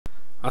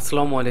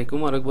আসসালামু আলাইকুম,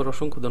 আরেকবার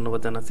অসংখ্য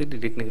ধন্যবাদ জানাচ্ছি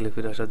টেকনিক্যালি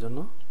ফিরে আসার জন্য।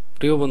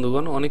 প্রিয়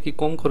বন্ধুগণ, অনেকেই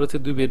কম খরচে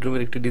 2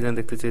 বেডরুমের একটি ডিজাইন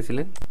দেখতে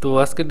চেয়েছিলেন, তো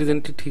আজকের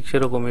ডিজাইনটি ঠিক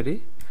সেরকমেরই।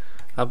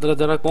 আপনারা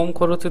যারা কম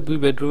খরচে 2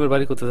 বেডরুমের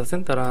বাড়ি করতে চাচ্ছেন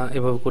তারা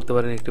এভাবে করতে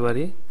পারেন একটি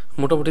বাড়ি।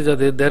 মোটামুটি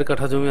যাদের 1.5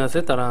 কাঠা জমি আছে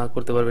তারা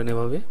করতে পারবেন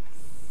এভাবে।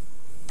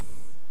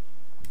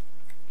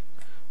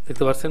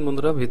 দেখতে পাচ্ছেন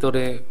বন্ধুরা,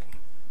 ভিতরে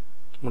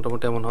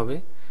মোটামুটি এমন হবে।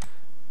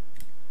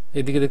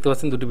 এদিকে দেখতে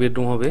পাচ্ছেন 2টি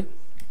বেডরুম হবে,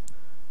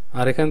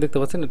 আর এখানে দেখতে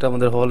পাচ্ছেন এটা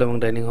আমাদের হল এবং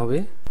ডাইনিং হবে।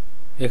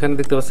 এখানে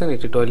দেখতে পাচ্ছেন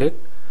একটি টয়লেট,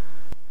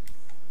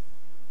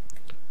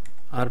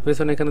 আর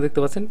পেছনে এখানে দেখতে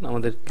পাচ্ছেন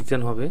আমাদের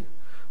কিচেন হবে।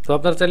 তো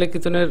আপনারা চাইলে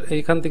কিচেনের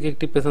এইখান থেকে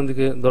একটি পেছন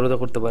দিকে দরজা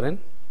করতে পারেন।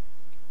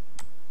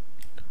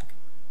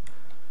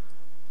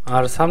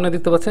 আর সামনে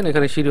দেখতে পাচ্ছেন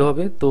এখানে সিঁড়ি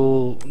হবে। তো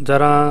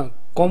যারা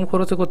কম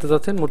খরচে করতে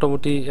চাচ্ছেন,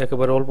 মোটামুটি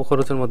একেবারে অল্প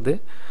খরচের মধ্যে,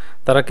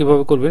 তারা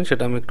কিভাবে করবেন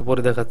সেটা আমি একটু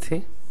পরে দেখাচ্ছি।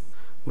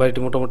 বাড়িটি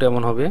মোটামুটি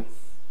এমন হবে।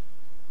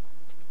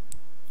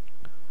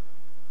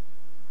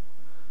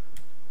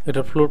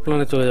 এটা ফ্লোর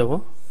প্ল্যানে চলে যাব।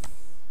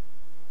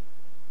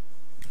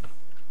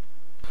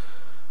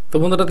 তো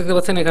বন্ধুরা দেখতে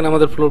পাচ্ছেন এখানে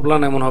আমাদের ফ্লোর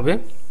প্ল্যান এমন হবে।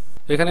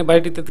 এখানে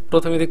বাড়িটিতে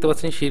প্রথমে দেখতে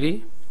পাচ্ছেন সিঁড়ি,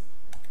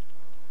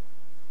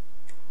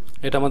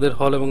 এটা আমাদের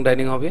হল এবং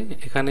ডাইনিং হবে।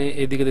 এখানে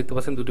এদিকে দেখতে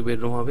পাচ্ছেন 2টি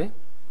বেডরুম হবে।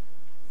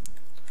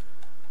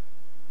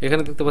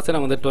 এখানে দেখতে পাচ্ছেন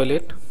আমাদের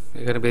টয়লেট,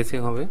 এখানে বেসিং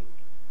হবে,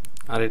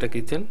 আর এটা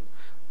কিচেন।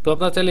 তো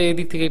আপনারা চাইলে এই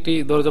দিক থেকে একটি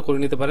দরজা করে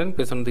নিতে পারেন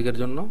পেছন দিকের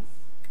জন্য।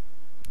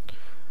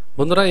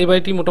 বন্ধুরা, এই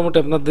বাড়িটি মোটামুটি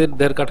আপনাদের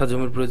 1.5 কাঠা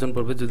জমির প্রয়োজন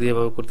পড়বে যদি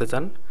এভাবে করতে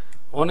চান।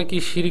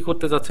 অনেকেই সিঁড়ি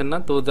করতে চাচ্ছেন না,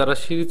 তো যারা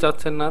সিঁড়ি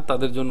চাচ্ছেন না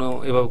তাদের জন্য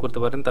এভাবে করতে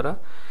পারেন তারা।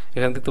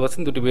 এখানে দেখতে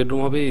পাচ্ছেন 2টি বেডরুম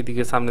হবে,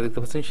 এইদিকে সামনে দেখতে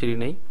পাচ্ছেন সিঁড়ি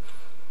নেই।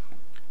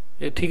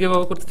 ঠিক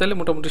এভাবে করতে চাইলে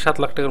মোটামুটি 7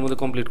 লাখ টাকার মধ্যে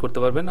কমপ্লিট করতে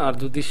পারবেন। আর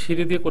যদি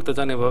সিঁড়ি দিয়ে করতে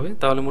চান এভাবে,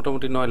 তাহলে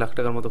মোটামুটি 9 লাখ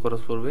টাকার মতো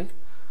খরচ পড়বে।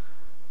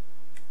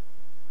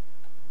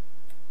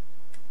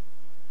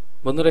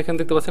 বন্ধুরা, এখানে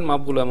দেখতে পাচ্ছেন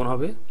মাপগুলো এমন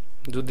হবে।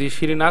 যদি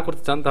সিঁড়ি না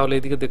করতে চান তাহলে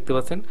এদিকে দেখতে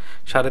পাচ্ছেন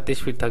 23.5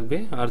 ফিট থাকবে,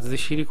 আর যদি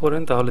সিঁড়ি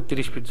করেন তাহলে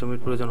 30 ফিট জমির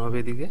প্রয়োজন হবে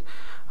এদিকে।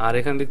 আর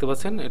এখানে দেখতে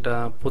পাচ্ছেন এটা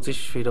 25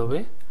 ফিট হবে।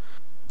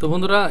 তো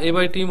বন্ধুরা, এই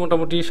বাড়িটি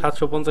মোটামুটি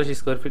 750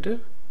 স্কোয়ার ফিটের।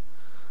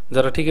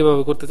 যারা ঠিক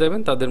এভাবে করতে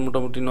চাইবেন তাদের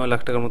মোটামুটি 9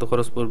 লাখ টাকার মতো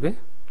খরচ পড়বে।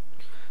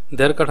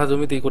 1.5 কাঠা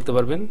জমিতেই করতে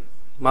পারবেন।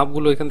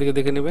 মাপগুলো এখান থেকে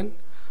দেখে নেবেন,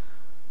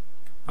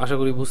 আশা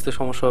করি বুঝতে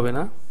সমস্যা হবে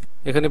না।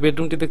 এখানে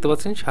বেডরুমটি দেখতে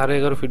পাচ্ছেন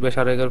 11.5 ফিট বাই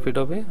 11.5 ফিট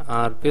হবে,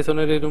 আর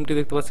পেছনের এই রুমটি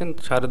দেখতে পাচ্ছেন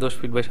 10.5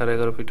 ফিট বাই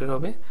 11.5 ফিটের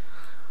হবে।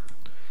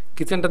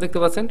 কিচেনটা দেখতে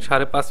পাচ্ছেন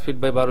 5.5 ফিট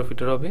বাই 12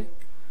 ফিটের হবে।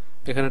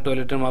 এখানে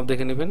টয়লেটের মাপ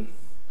দেখে নেবেন।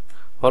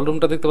 হল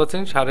রুমটা দেখতে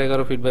পাচ্ছেন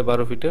 11.5 ফিট বাই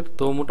 12 ফিটের।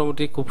 তো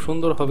মোটামুটি খুব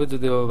সুন্দর হবে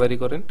যদি এভাবে বাড়ি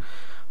করেন।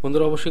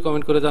 বন্ধুরা, অবশ্যই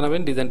কমেন্ট করে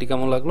জানাবেন ডিজাইনটি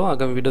কেমন লাগলো।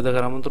 আগামী ভিডিও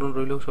দেখার আমন্ত্রণ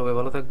রইল। সবাই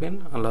ভালো থাকবেন।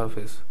 আল্লাহ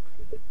হাফেজ।